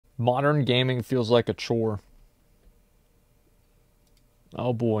Modern gaming feels like a chore.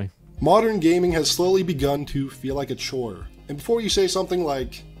 Oh boy. Modern gaming has slowly begun to feel like a chore. And before you say something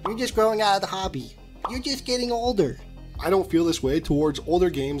like, "You're just growing out of the hobby. You're just getting older," I don't feel this way towards older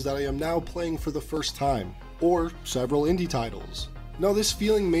games that I am now playing for the first time, or several indie titles. No, this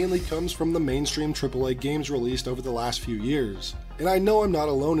feeling mainly comes from the mainstream AAA games released over the last few years. And I know I'm not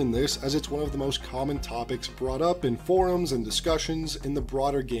alone in this, as it's one of the most common topics brought up in forums and discussions in the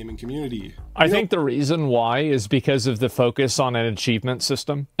broader gaming community. I think the reason why is because of the focus on an achievement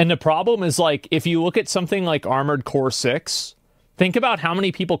system. And the problem is, like, if you look at something like Armored Core 6, think about how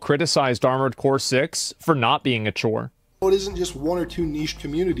many people criticized Armored Core 6 for not being a chore. It isn't just one or two niche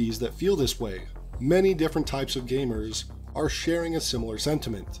communities that feel this way. Many different types of gamers are sharing a similar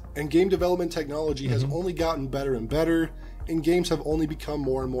sentiment. And game development technology has only gotten better and better, and games have only become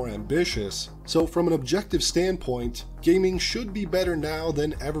more and more ambitious. So from an objective standpoint, gaming should be better now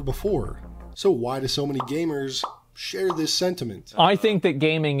than ever before. So why do so many gamers share this sentiment? I think that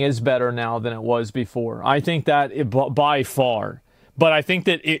gaming is better now than it was before. I think that by far. But I think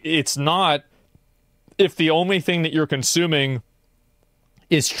that it's not if the only thing that you're consuming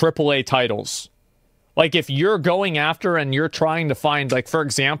is AAA titles. Like, if you're going after and you're trying to find, like, for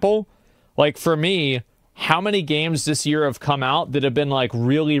example, like, for me, how many games this year have come out that have been, like,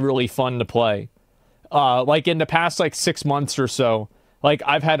 really, really fun to play? Like, in the past, like, 6 months or so, like,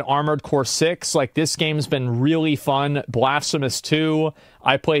 I've had Armored Core 6. Like, this game's been really fun. Blasphemous 2.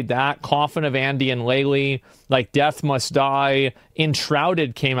 I played that. Coffin of Andy and Laylee. Like, Death Must Die.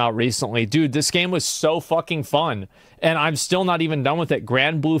 Enshrouded came out recently. Dude, this game was so fucking fun. And I'm still not even done with it.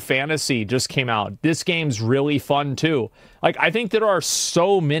 Grand Blue Fantasy just came out. This game's really fun, too. Like, I think there are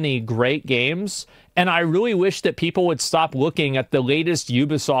so many great games, and I really wish that people would stop looking at the latest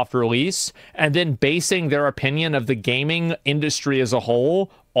Ubisoft release and then basing their opinion of the gaming industry as a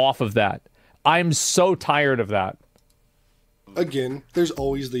whole off of that. I'm so tired of that. Again, there's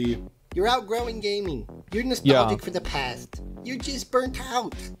always the, "You're outgrowing gaming. You're nostalgic for the past. You're just burnt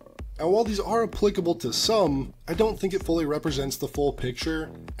out." and while these are applicable to some, I don't think it fully represents the full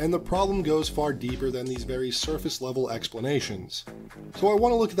picture, and the problem goes far deeper than these very surface level explanations. So I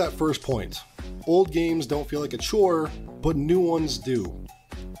want to look at that first point. Old games don't feel like a chore, but new ones do.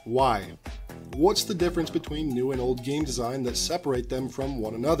 Why? What's the difference between new and old game design that separate them from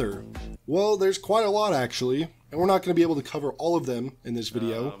one another? Well, there's quite a lot actually, and we're not going to be able to cover all of them in this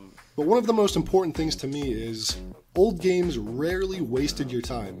video, but one of the most important things to me is old games rarely wasted your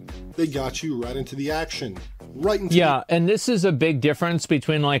time. They got you right into the action. And this is a big difference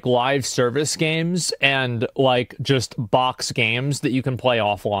between like live service games and like just box games that you can play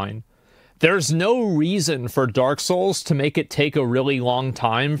offline. There's no reason for Dark Souls to make it take a really long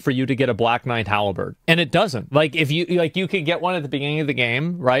time for you to get a Black Knight Halberd. And it doesn't. Like, if you, like, you could get one at the beginning of the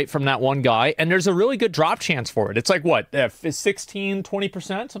game, right, from that one guy, and there's a really good drop chance for it. It's like, what, 16,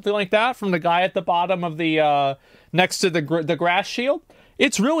 20%, something like that, from the guy at the bottom of the, next to the grass shield?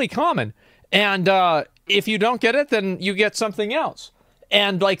 It's really common. And if you don't get it, then you get something else.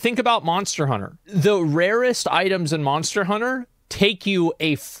 And, like, think about Monster Hunter. The rarest items in Monster Hunter take you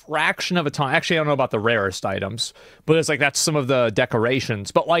a fraction of a time. Actually, I don't know about the rarest items, but it's like that's some of the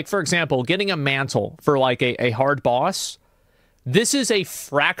decorations. But like, for example, getting a mantle for like a hard boss, this is a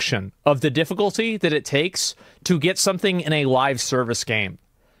fraction of the difficulty that it takes to get something in a live service game.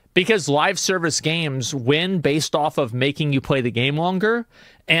 Because live service games win based off of making you play the game longer,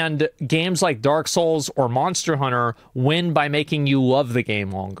 and games like Dark Souls or Monster Hunter win by making you love the game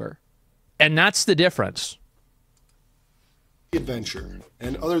longer. And that's the difference. Adventure.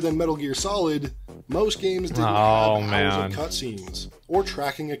 And other than Metal Gear Solid, most games didn't have hours of cutscenes, or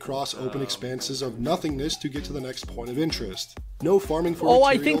tracking across open expanses of nothingness to get to the next point of interest. No farming for material.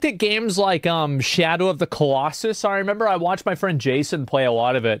 I think that games like Shadow of the Colossus, I remember I watched my friend Jason play a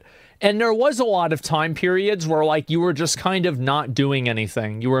lot of it, and there was a lot of time periods where like you were just kind of not doing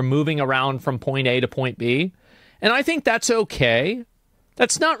anything. You were moving around from point A to point B, and I think that's okay.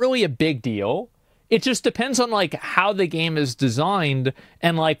 That's not really a big deal. It just depends on like how the game is designed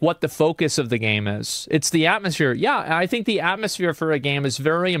and like what the focus of the game is. It's the atmosphere. Yeah, I think the atmosphere for a game is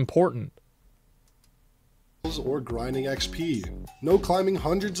very important. Or grinding XP. No climbing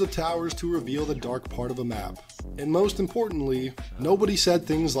hundreds of towers to reveal the dark part of a map. And most importantly, nobody said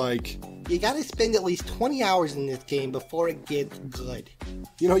things like, "You gotta spend at least 20 hours in this game before it gets good."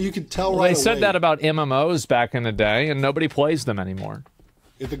 You know, you could tell right away. They said that about MMOs back in the day, and nobody plays them anymore.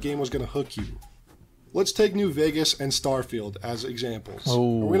 If a game was gonna hook you. Let's take New Vegas and Starfield as examples.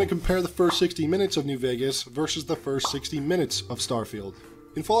 We're going to compare the first 60 minutes of New Vegas versus the first 60 minutes of Starfield.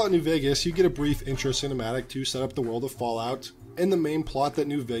 In Fallout New Vegas, you get a brief intro cinematic to set up the world of Fallout, and the main plot that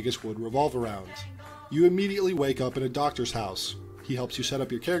New Vegas would revolve around. You immediately wake up in a doctor's house. He helps you set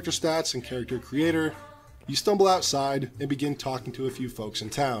up your character stats and character creator. You stumble outside and begin talking to a few folks in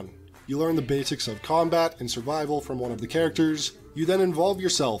town. You learn the basics of combat and survival from one of the characters. You then involve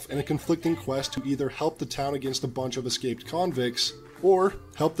yourself in a conflicting quest to either help the town against a bunch of escaped convicts, or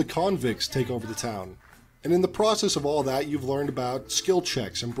help the convicts take over the town. And in the process of all that, you've learned about skill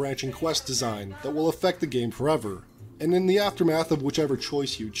checks and branching quest design that will affect the game forever. And in the aftermath of whichever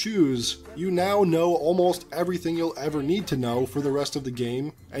choice you choose, you now know almost everything you'll ever need to know for the rest of the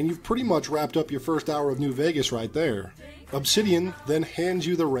game, and you've pretty much wrapped up your first hour of New Vegas right there. Obsidian then hands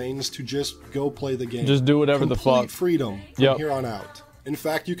you the reins to just go play the game. Just do whatever the fuck. Complete freedom from here on out. In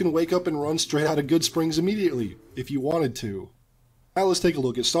fact, you can wake up and run straight out of Good Springs immediately, if you wanted to. Now let's take a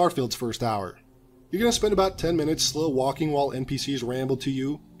look at Starfield's first hour. You're going to spend about 10 minutes slow walking while NPCs ramble to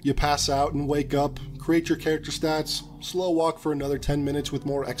you. You pass out and wake up, create your character stats, slow walk for another 10 minutes with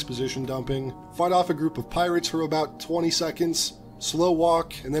more exposition dumping, fight off a group of pirates for about 20 seconds, slow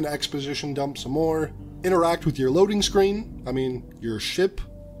walk and then exposition dump some more, interact with your loading screen, your ship,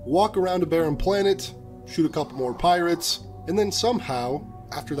 walk around a barren planet, shoot a couple more pirates, and then somehow,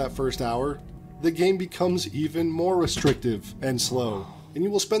 after that first hour, the game becomes even more restrictive and slow. And you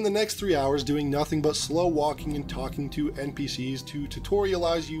will spend the next 3 hours doing nothing but slow walking and talking to NPCs to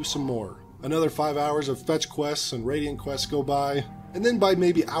tutorialize you some more. Another 5 hours of fetch quests and radiant quests go by, and then by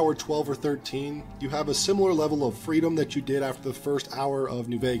maybe hour 12 or 13, you have a similar level of freedom that you did after the first hour of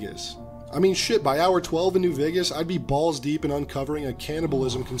New Vegas. By hour 12 in New Vegas, I'd be balls deep in uncovering a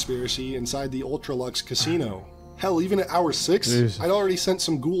cannibalism conspiracy inside the Ultralux casino. Hell, even at hour 6, I'd already sent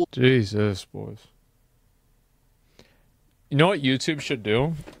some ghouls. Jesus, boys. You know what YouTube should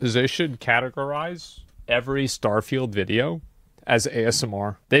do? Is they should categorize every Starfield video as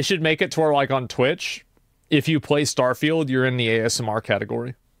ASMR. They should make it to where, like on Twitch, if you play Starfield, you're in the ASMR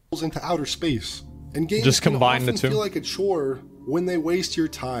category. Into outer space. And games just combine the two. Feel like a chore when they waste your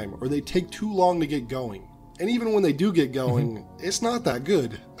time or they take too long to get going. And even when they do get going, it's not that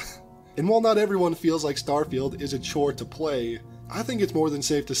good. And while not everyone feels like Starfield is a chore to play, I think it's more than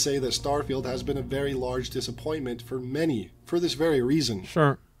safe to say that Starfield has been a very large disappointment for many, for this very reason.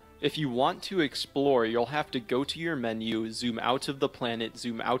 Sure. If you want to explore, you'll have to go to your menu, zoom out of the planet,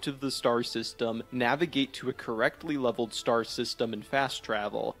 zoom out of the star system, navigate to a correctly leveled star system and fast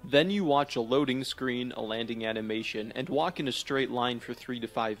travel. Then you watch a loading screen, a landing animation, and walk in a straight line for 3 to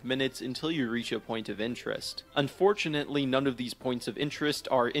 5 minutes until you reach a point of interest. Unfortunately, none of these points of interest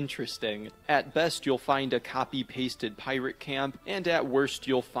are interesting. At best, you'll find a copy-pasted pirate camp, and at worst,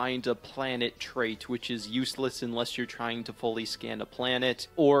 you'll find a planet trait, which is useless unless you're trying to fully scan a planet,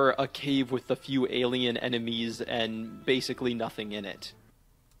 or a cave with a few alien enemies and basically nothing in it.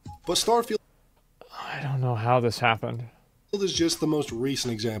 But Starfield, I don't know how this happened. Is just the most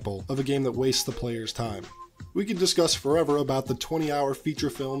recent example of a game that wastes the player's time. We could discuss forever about the 20-hour feature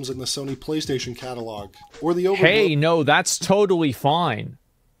films in the Sony PlayStation catalog, or the Hey, no, that's totally fine.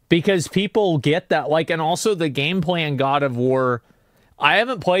 Because people get that, and also the gameplay in God of War. I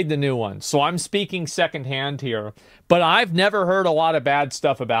haven't played the new one, so I'm speaking secondhand here, but I've never heard a lot of bad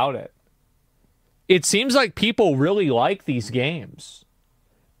stuff about it. It seems like people really like these games.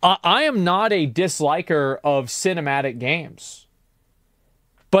 I am not a disliker of cinematic games,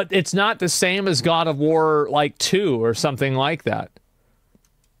 but it's not the same as God of War 2 or something like that.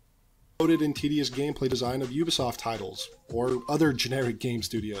 And tedious gameplay design of Ubisoft titles, or other generic game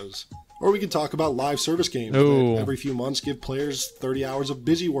studios. Or we could talk about live service games that every few months give players 30 hours of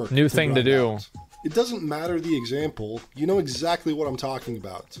busy work. New thing to do. It doesn't matter the example, you know exactly what I'm talking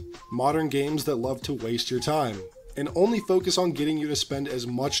about. Modern games that love to waste your time, and only focus on getting you to spend as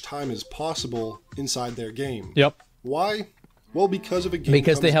much time as possible inside their game. Yep. Why? Well, because of a game.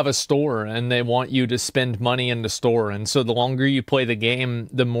 Because they have a store, and they want you to spend money in the store, and so the longer you play the game,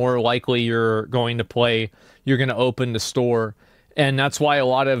 the more likely you're going to open the store. And that's why a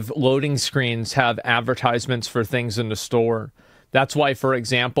lot of loading screens have advertisements for things in the store. That's why, for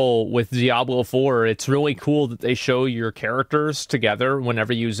example, with Diablo 4, it's really cool that they show your characters together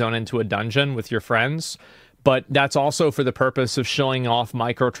whenever you zone into a dungeon with your friends. But that's also for the purpose of showing off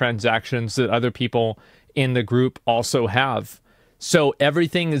microtransactions that other people in the group also have. So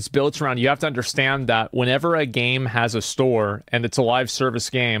everything is built around, you have to understand that whenever a game has a store and it's a live service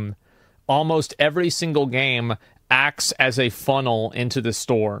game, almost every single game acts as a funnel into the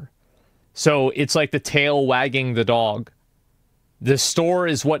store. So it's like the tail wagging the dog. The store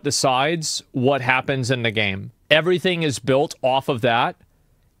is what decides what happens in the game. Everything is built off of that,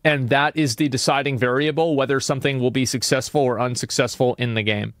 and that is the deciding variable whether something will be successful or unsuccessful in the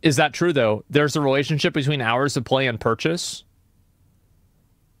game. Is that true, though? There's a relationship between hours of play and purchase.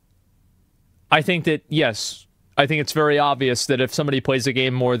 I think that, yes, I think it's very obvious that if somebody plays a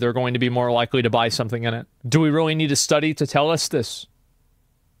game more, they're going to be more likely to buy something in it. Do we really need a study to tell us this?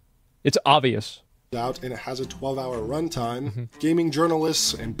 It's obvious. Out and it has a 12-hour runtime, gaming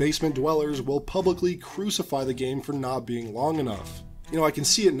journalists and basement dwellers will publicly crucify the game for not being long enough. You know, I can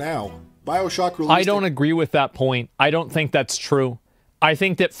see it now. BioShock released... I don't agree with that point. I don't think that's true. I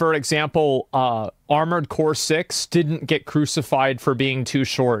think that, for example, Armored Core 6 didn't get crucified for being too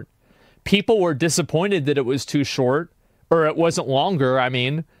short. People were disappointed that it was too short, or it wasn't longer, I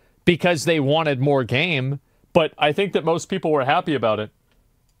mean, because they wanted more game, but I think that most people were happy about it.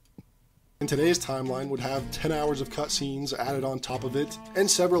 And today's timeline would have 10 hours of cutscenes added on top of it, and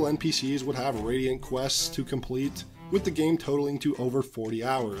several NPCs would have radiant quests to complete, with the game totaling to over 40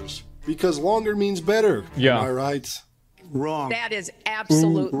 hours. Because longer means better, yeah. Am I right? Wrong. That is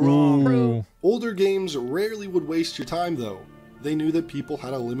absolute wrong. True. Older games rarely would waste your time though. They knew that people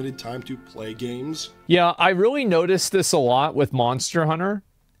had a limited time to play games. Yeah, I really noticed this a lot with Monster Hunter,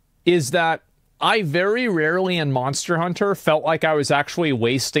 is that I very rarely in Monster Hunter felt like I was actually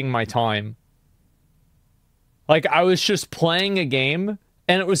wasting my time. Like, I was just playing a game,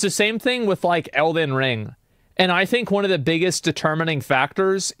 and it was the same thing with, like, Elden Ring. And I think one of the biggest determining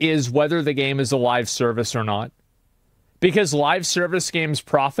factors is whether the game is a live service or not. Because live service games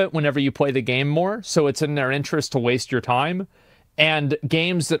profit whenever you play the game more, so it's in their interest to waste your time. And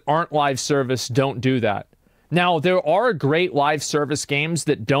games that aren't live service don't do that. Now, there are great live service games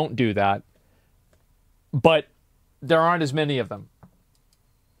that don't do that, but there aren't as many of them.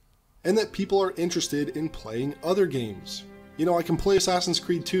 And that people are interested in playing other games. You know, I can play Assassin's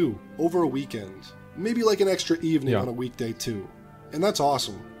Creed 2 over a weekend. Maybe like an extra evening on a weekday too. And that's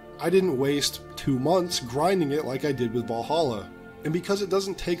awesome. I didn't waste 2 months grinding it like I did with Valhalla. And because it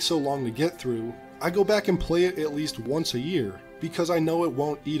doesn't take so long to get through, I go back and play it at least once a year, because I know it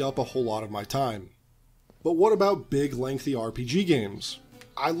won't eat up a whole lot of my time. But what about big, lengthy RPG games?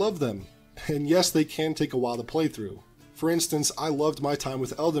 I love them. And yes, they can take a while to play through. For instance, I loved my time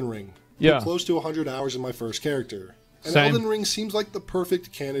with Elden Ring. Yeah. Put close to 100 hours in my first character. And Same. Elden Ring seems like the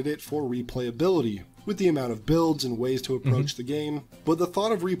perfect candidate for replayability, with the amount of builds and ways to approach the game. But the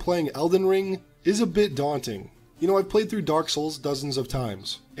thought of replaying Elden Ring is a bit daunting. You know, I've played through Dark Souls dozens of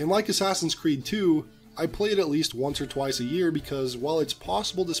times. And like Assassin's Creed 2, I play it at least once or twice a year because while it's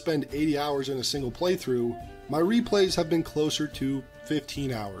possible to spend 80 hours in a single playthrough, my replays have been closer to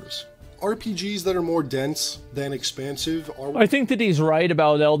 15 hours. RPGs that are more dense than expansive are... I think that he's right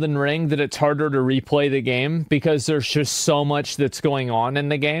about Elden Ring, that it's harder to replay the game because there's just so much that's going on in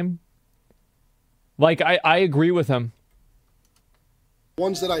the game. Like, I agree with him.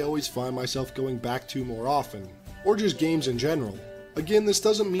 Ones that I always find myself going back to more often, or just games in general. Again, this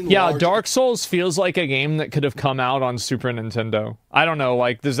doesn't mean... Yeah, Dark Souls feels like a game that could have come out on Super Nintendo. I don't know,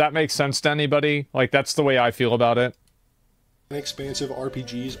 like, does that make sense to anybody? Like, that's the way I feel about it. Expansive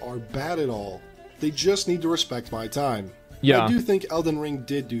RPGs are bad at all. They just need to respect my time. Yeah. I do think Elden Ring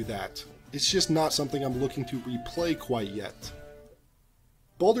did do that. It's just not something I'm looking to replay quite yet.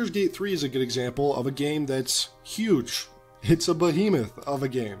 Baldur's Gate 3 is a good example of a game that's huge. It's a behemoth of a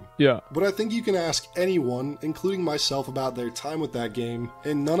game. Yeah. But I think you can ask anyone, including myself, about their time with that game,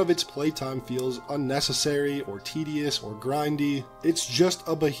 and none of its playtime feels unnecessary or tedious or grindy. It's just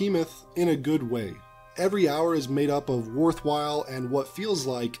a behemoth in a good way. Every hour is made up of worthwhile and what feels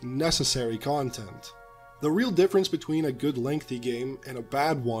like necessary content. The real difference between a good lengthy game and a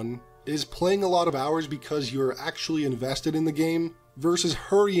bad one is playing a lot of hours because you're actually invested in the game versus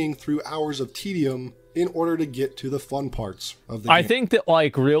hurrying through hours of tedium in order to get to the fun parts of the game. I think that,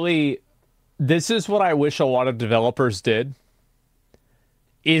 like, really, this is what I wish a lot of developers did,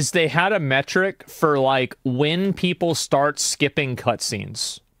 is they had a metric for, like, when people start skipping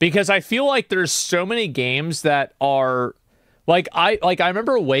cutscenes. Because I feel like there's so many games that are, like I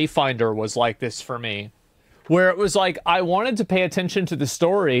remember Wayfinder was like this for me, where it was like I wanted to pay attention to the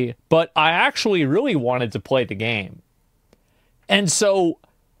story, but I actually really wanted to play the game. And so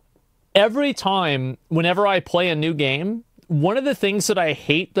every time, whenever I play a new game, one of the things that I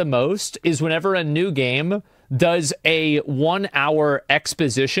hate the most is whenever a new game does a 1 hour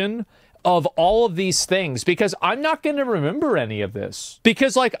exposition of all of these things, because I'm not going to remember any of this.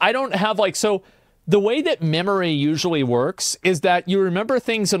 Because, like, I don't have, like, so the way that memory usually works is that you remember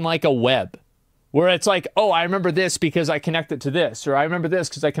things in, like, a web, where it's like, oh, I remember this because I connected to this, or I remember this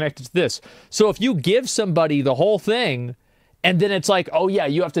because I connected to this. So if you give somebody the whole thing, and then it's like, oh, yeah,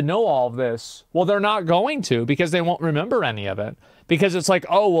 you have to know all of this, well, they're not going to, because they won't remember any of it. Because it's like,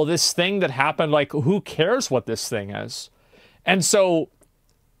 oh, well, this thing that happened, like, who cares what this thing is? And so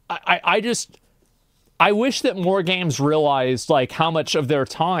I wish that more games realized, like, how much of their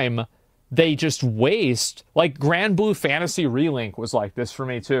time they just waste. Like, Grand Blue Fantasy Relink was like this for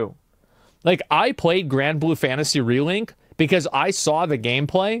me, too. Like, I played Grand Blue Fantasy Relink because I saw the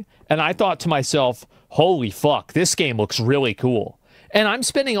gameplay, and I thought to myself, holy fuck, this game looks really cool. And I'm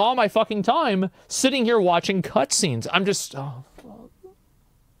spending all my fucking time sitting here watching cutscenes. I'm just... Oh, fuck.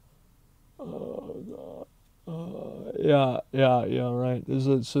 Oh, God. Yeah, right.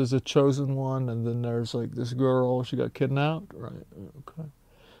 There's a chosen one, and then there's, like, this girl. She got kidnapped. Right, okay.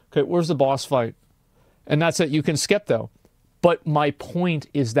 Okay, where's the boss fight? And that's it. You can skip, though. But my point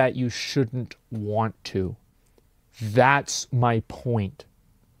is that you shouldn't want to. That's my point.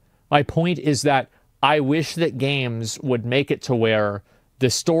 My point is that I wish that games would make it to where the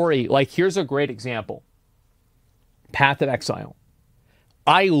story... Like, here's a great example. Path of Exile.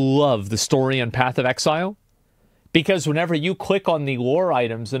 I love the story in Path of Exile because whenever you click on the lore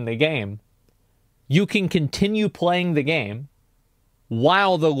items in the game, you can continue playing the game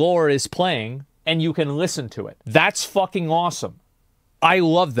while the lore is playing, and you can listen to it. That's fucking awesome. I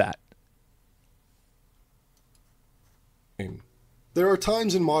love that. There are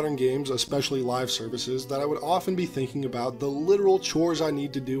times in modern games, especially live services, that I would often be thinking about the literal chores I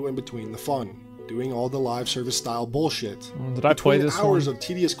need to do in between the fun. Doing all the live service style bullshit. Did I play this hours one? of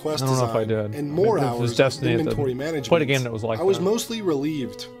tedious quest I don't know if I design did. and more I mean, hours of Destiny inventory management, played a game that was like I was that. mostly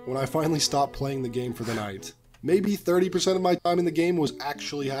relieved when I finally stopped playing the game for the night. Maybe 30% of my time in the game was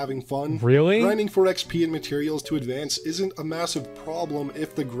actually having fun. Really? Grinding for XP and materials to advance isn't a massive problem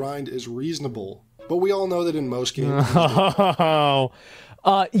if the grind is reasonable. But we all know that in most games...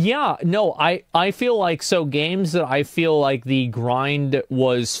 Yeah, no, I feel like, so games that I feel like the grind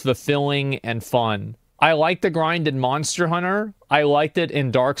was fulfilling and fun. I liked the grind in Monster Hunter. I liked it in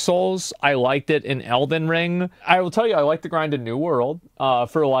Dark Souls. I liked it in Elden Ring. I will tell you, I liked the grind in New World.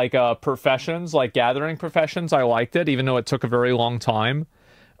 For like professions, like gathering professions, I liked it, even though it took a very long time.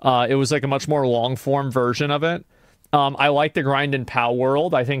 It was like a much more long-form version of it. I liked the grind in Pow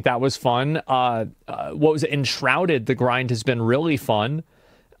World. I think that was fun. What was it? Enshrouded, the grind has been really fun.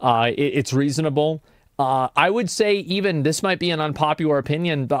 It's reasonable. I would say even, this might be an unpopular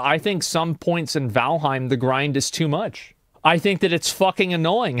opinion, but I think some points in Valheim, the grind is too much. I think that it's fucking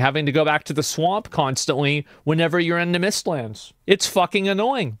annoying having to go back to the swamp constantly whenever you're in the Mistlands. It's fucking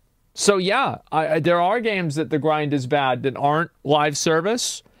annoying. So yeah, there are games that the grind is bad that aren't live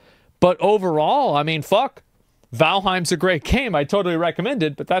service, but overall, I mean, fuck. Valheim's a great game. I totally recommend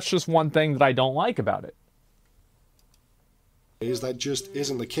it, but that's just one thing that I don't like about it. That just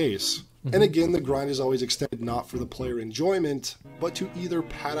isn't the case. And again, the grind is always extended not for the player enjoyment, but to either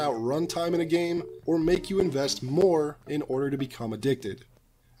pad out runtime in a game or make you invest more in order to become addicted.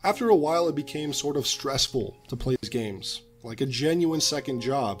 After a while, it became sort of stressful to play these games, like a genuine second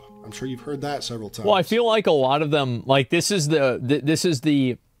job. I'm sure you've heard that several times. Well, I feel like a lot of them, like this is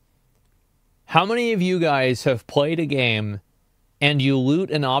the how many of you guys have played a game and you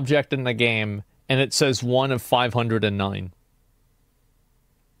loot an object in the game and it says 1 of 509?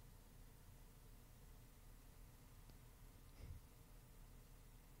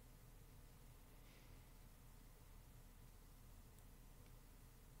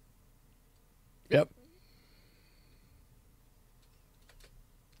 Yep.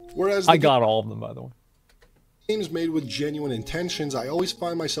 Whereas I got all of them, by the way. Games made with genuine intentions, I always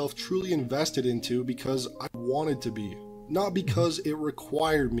find myself truly invested into because I wanted to be, not because it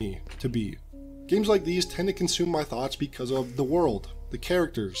required me to be. Games like these tend to consume my thoughts because of the world, the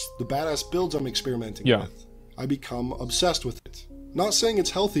characters, the badass builds I'm experimenting with. I become obsessed with it. Not saying it's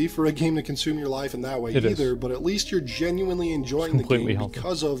healthy for a game to consume your life in that way either, but at least you're genuinely enjoying the game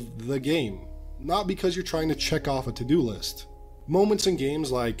because of the game, not because you're trying to check off a to-do list. Moments in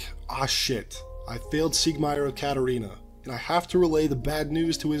games like, ah shit, I failed Siegmeyer of Katarina, and I have to relay the bad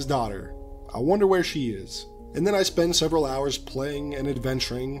news to his daughter. I wonder where she is. And then I spend several hours playing and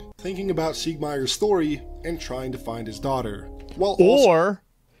adventuring, thinking about Siegmeyer's story, and trying to find his daughter. Or,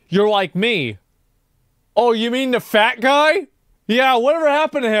 you're like me. Oh, you mean the fat guy? Yeah, whatever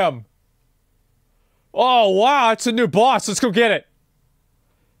happened to him? Oh, wow, it's a new boss. Let's go get it.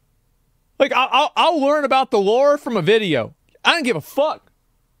 Like, I'll learn about the lore from a video. I don't give a fuck.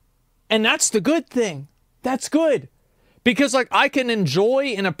 And that's the good thing. That's good. Because, like, I can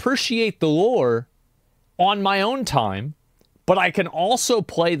enjoy and appreciate the lore on my own time, but I can also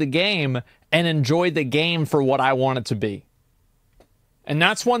play the game and enjoy the game for what I want it to be. And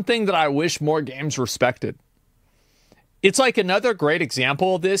that's one thing that I wish more games respected. It's like another great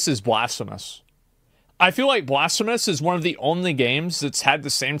example of this is Blasphemous. I feel like Blasphemous is one of the only games that's had the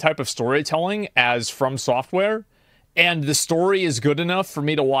same type of storytelling as From Software, and the story is good enough for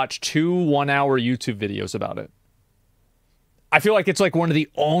me to watch 2 one-hour YouTube videos about it. I feel like it's like one of the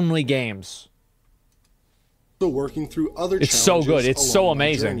only games. Working through other it's so good. It's so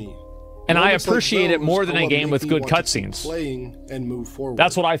amazing. And I appreciate it more than a game with good cutscenes. Playing and move forward.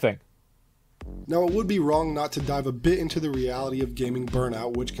 That's what I think. Now, it would be wrong not to dive a bit into the reality of gaming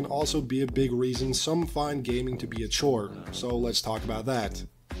burnout, which can also be a big reason some find gaming to be a chore. So let's talk about that.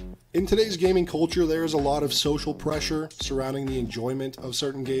 In today's gaming culture, there is a lot of social pressure surrounding the enjoyment of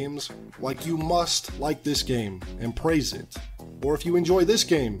certain games. Like, you must like this game and praise it. Or if you enjoy this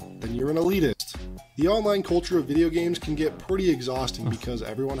game, then you're an elitist. The online culture of video games can get pretty exhausting because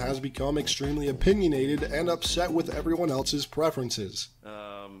everyone has become extremely opinionated and upset with everyone else's preferences.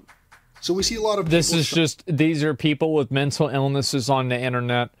 So we see a lot of these are people with mental illnesses on the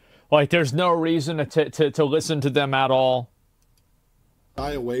internet. Like, there's no reason to listen to them at all.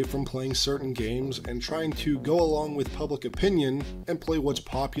 Shy away from playing certain games and trying to go along with public opinion and play what's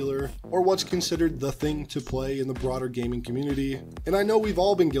popular or what's considered the thing to play in the broader gaming community. And I know we've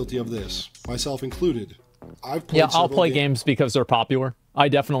all been guilty of this, myself included. I'll play games because they're popular. I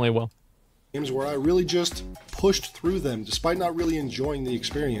definitely will. Games where I really just pushed through them despite not really enjoying the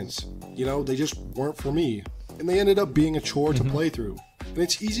experience. You know, they just weren't for me, and they ended up being a chore to play through. And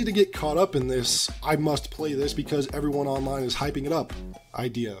it's easy to get caught up in this, I must play this because everyone online is hyping it up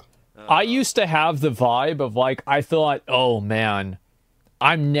idea. I used to have the vibe of like, I thought, oh man,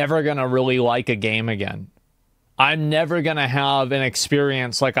 I'm never gonna really like a game again. I'm never gonna have an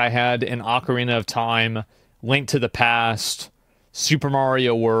experience like I had in Ocarina of Time, Link to the Past, Super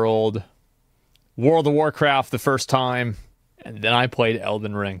Mario World, World of Warcraft the first time, and then I played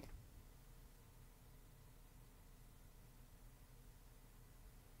Elden Ring.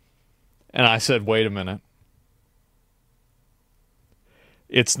 And I said, wait a minute.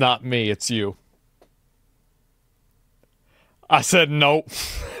 It's not me, it's you. I said, nope,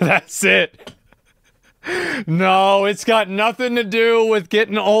 that's it. No, it's got nothing to do with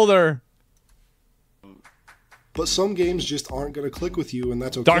getting older. But some games just aren't going to click with you, and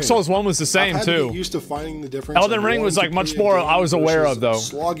that's okay. Dark Souls 1 was the same, I've had too. To get used to finding the difference. Elden Ring was like much more I was aware of, though.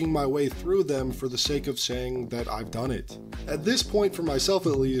 Slogging my way through them for the sake of saying that I've done it. At this point, for myself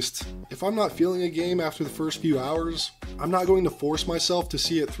at least, if I'm not feeling a game after the first few hours, I'm not going to force myself to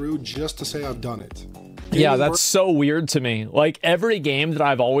see it through just to say I've done it. Yeah, that's so weird to me. Like, every game that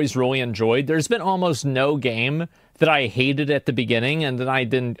I've always really enjoyed, there's been almost no game that I hated at the beginning, and then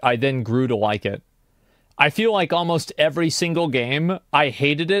I then grew to like it. I feel like almost every single game, I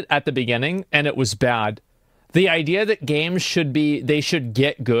hated it at the beginning, and it was bad. The idea that games should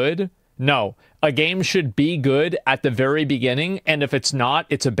get good, no. A game should be good at the very beginning, and if it's not,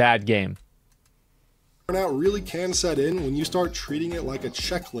 it's a bad game. Burnout really can set in when you start treating it like a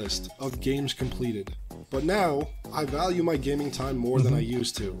checklist of games completed. But now, I value my gaming time more than I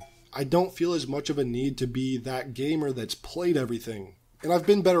used to. I don't feel as much of a need to be that gamer that's played everything. And I've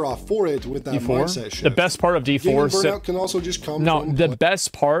been better off for it with that mindset shift. The best part of D4 burnout can also just come from the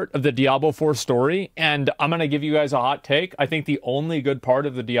best part of the Diablo 4 story, and I'm going to give you guys a hot take. I think the only good part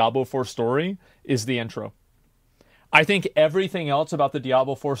of the Diablo 4 story is the intro. I think everything else about the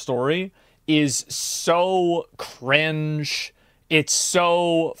Diablo 4 story is so cringe. It's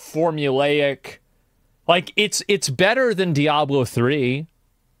so formulaic. Like, it's better than Diablo 3.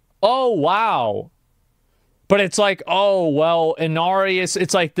 Oh, wow. But it's like, oh, well, Inarius,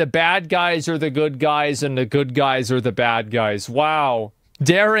 it's like the bad guys are the good guys and the good guys are the bad guys. Wow.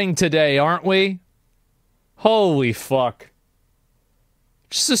 Daring today, aren't we? Holy fuck.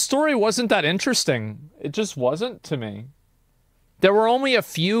 Just the story wasn't that interesting. It just wasn't to me. There were only a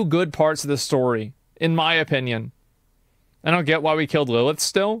few good parts of the story, in my opinion. I don't get why we killed Lilith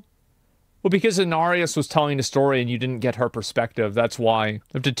still. Well, because Inarius was telling the story and you didn't get her perspective. That's why.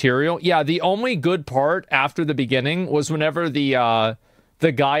 Of Tyrael? Yeah, the only good part after the beginning was whenever the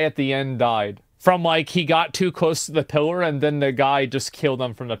guy at the end died. From, like, he got too close to the pillar and then the guy just killed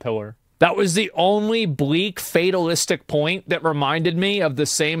him from the pillar. That was the only bleak, fatalistic point that reminded me of the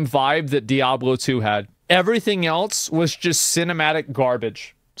same vibe that Diablo 2 had. Everything else was just cinematic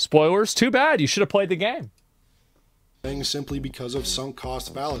garbage. Spoilers? Too bad. You should have played the game. Simply because of sunk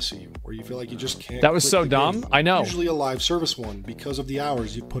cost fallacy, where you feel like you just can't. That was so dumb. I know. Usually a live service one because of the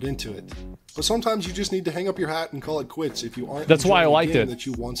hours you put into it. But sometimes you just need to hang up your hat and call it quits if you aren't. That's why I liked it. That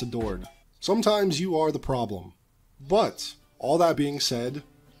you once adored. Sometimes you are the problem. But all that being said,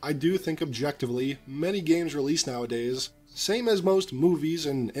 I do think objectively many games released nowadays, same as most movies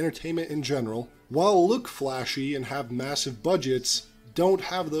and entertainment in general, while look flashy and have massive budgets, don't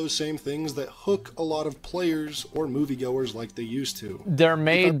have those same things that hook a lot of players or moviegoers like they used to. They're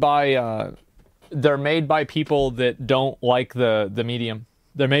made by people that don't like the medium.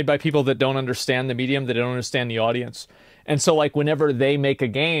 They're made by people that don't understand the medium, that don't understand the audience. And so like whenever they make a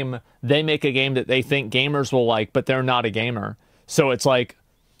game that they think gamers will like, but they're not a gamer. So it's like,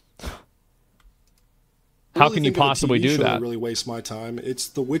 how can you possibly do that? That really wastes my time. It's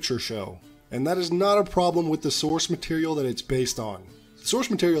The Witcher show. And that is not a problem with the source material that it's based on. The source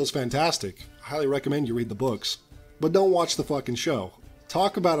material is fantastic. I highly recommend you read the books. But don't watch the fucking show.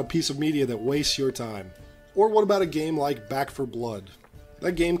 Talk about a piece of media that wastes your time. Or what about a game like Back 4 Blood?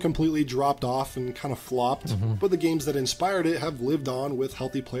 That game completely dropped off and kind of flopped, but the games that inspired it have lived on with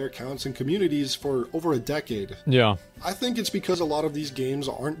healthy player counts and communities for over a decade. Yeah. I think it's because a lot of these games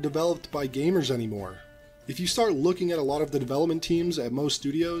aren't developed by gamers anymore. If you start looking at a lot of the development teams at most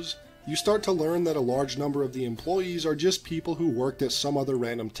studios, you start to learn that a large number of the employees are just people who worked at some other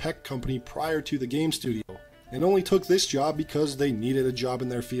random tech company prior to the game studio, and only took this job because they needed a job in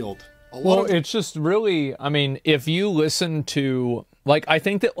their field. Well, it's just really, I mean, if you listen to, like, I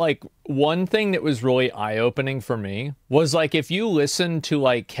think that, like, one thing that was really eye-opening for me was, like, if you listen to,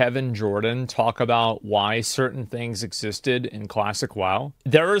 like, Kevin Jordan talk about why certain things existed in Classic WoW,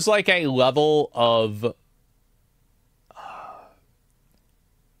 there is, like, a level of,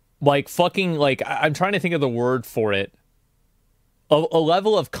 like, fucking, like, I'm trying to think of the word for it, a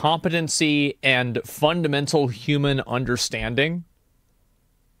level of competency and fundamental human understanding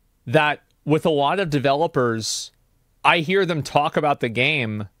that with a lot of developers, I hear them talk about the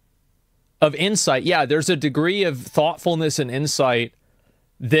game of insight. Yeah, there's a degree of thoughtfulness and insight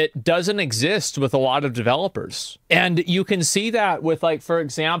that doesn't exist with a lot of developers. And you can see that with, like, for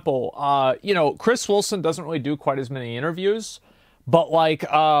example, you know, Chris Wilson doesn't really do quite as many interviews, but like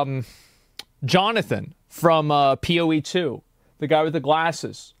Jonathan from PoE2, the guy with the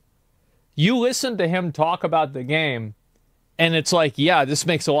glasses, you listen to him talk about the game, and it's like, yeah, this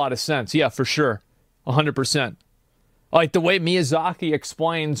makes a lot of sense. Yeah, for sure. 100%. Like the way Miyazaki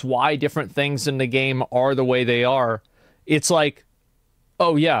explains why different things in the game are the way they are, it's like,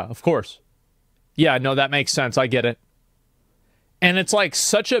 oh yeah, of course. Yeah, no, that makes sense. I get it. And it's like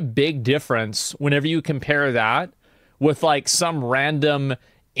such a big difference whenever you compare that with like some random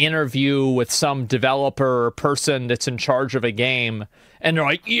interview with some developer or person that's in charge of a game, and they're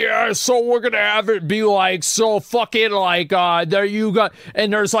like, yeah, so we're gonna have it be like, so fucking like, there you go,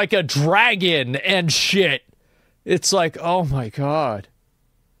 and there's like a dragon and shit. It's like, oh my god.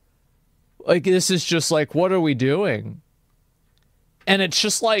 Like, this is just like, what are we doing? And it's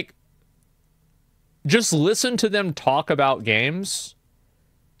just like, just listen to them talk about games.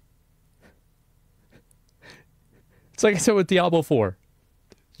 It's like I said with Diablo 4.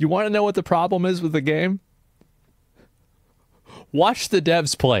 You want to know what the problem is with the game? Watch the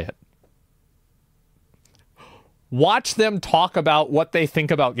devs play it. Watch them talk about what they think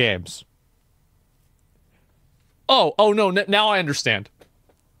about games. Oh, no, now I understand.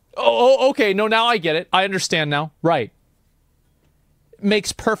 Oh, okay, no, now I get it. I understand now. Right.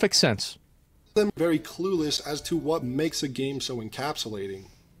 Makes perfect sense. Them very clueless as to what makes a game so encapsulating.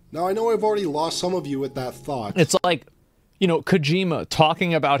 Now, I know I've already lost some of you with that thought. It's like, you know, Kojima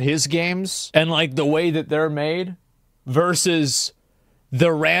talking about his games and like the way that they're made versus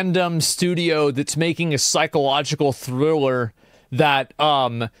the random studio that's making a psychological thriller that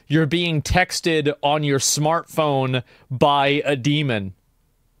you're being texted on your smartphone by a demon.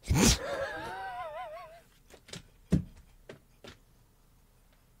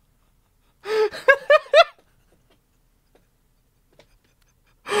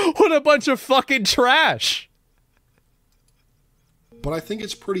 What a bunch of fucking trash. But I think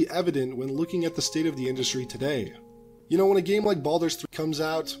it's pretty evident when looking at the state of the industry today. You know, when a game like Baldur's 3 comes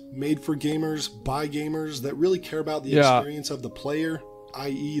out, made for gamers, by gamers, that really care about the experience of the player,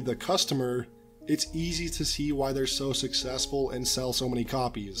 i.e. the customer, it's easy to see why they're so successful and sell so many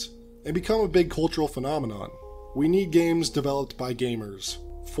copies, and become a big cultural phenomenon. We need games developed by gamers,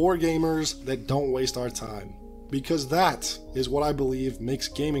 for gamers that don't waste our time, because that is what I believe makes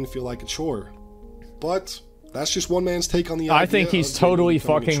gaming feel like a chore. But that's just one man's take on the idea. I think he's totally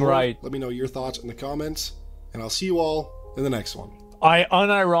fucking right. Let me know your thoughts in the comments, and I'll see you all in the next one. I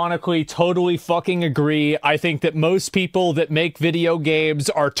unironically totally fucking agree. I think that most people that make video games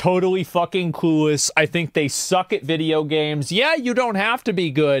are totally fucking clueless. I think they suck at video games. Yeah, you don't have to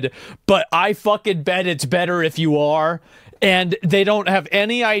be good, but I fucking bet it's better if you are. And they don't have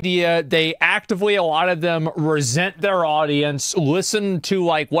any idea. They actively, a lot of them, resent their audience, listen to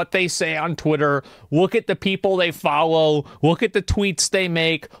like what they say on Twitter, look at the people they follow, look at the tweets they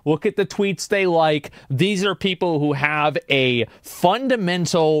make, look at the tweets they like. These are people who have a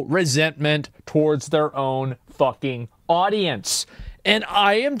fundamental resentment towards their own fucking audience. And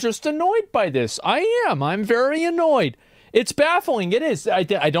I am just annoyed by this. I am. I'm very annoyed. It's baffling. It is. I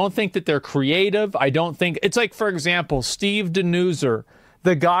don't think that they're creative. I don't think... It's like, for example, Steve Denuser,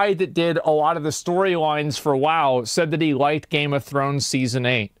 the guy that did a lot of the storylines for WoW, said that he liked Game of Thrones Season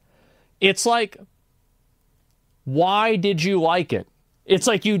 8. It's like, why did you like it? It's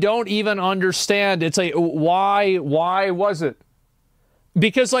like you don't even understand. It's like, why was it?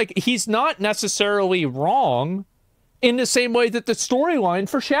 Because, like, he's not necessarily wrong in the same way that the storyline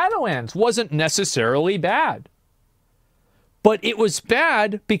for Shadowlands wasn't necessarily bad. But it was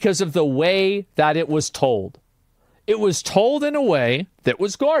bad because of the way that it was told. It was told in a way that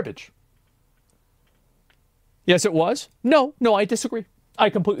was garbage. Yes, it was. No, I disagree.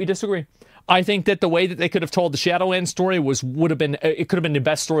 I completely disagree. I think that the way that they could have told the Shadowlands story could have been the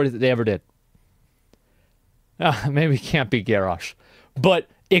best story that they ever did. Maybe it can't be Garrosh, but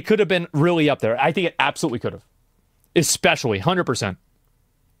it could have been really up there. I think it absolutely could have, especially 100%.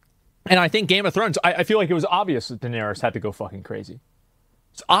 And I think Game of Thrones, I feel like it was obvious that Daenerys had to go fucking crazy.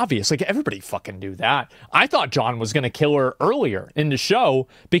 It's obvious. Like, everybody fucking knew that. I thought Jon was going to kill her earlier in the show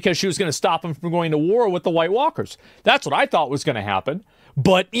because she was going to stop him from going to war with the White Walkers. That's what I thought was going to happen.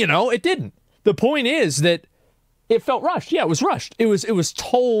 But, you know, it didn't. The point is that it felt rushed. Yeah, it was rushed. It was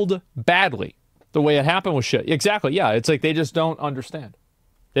told badly. The way it happened was shit. Exactly, yeah. It's like they just don't understand.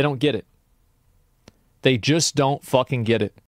 They don't get it. They just don't fucking get it.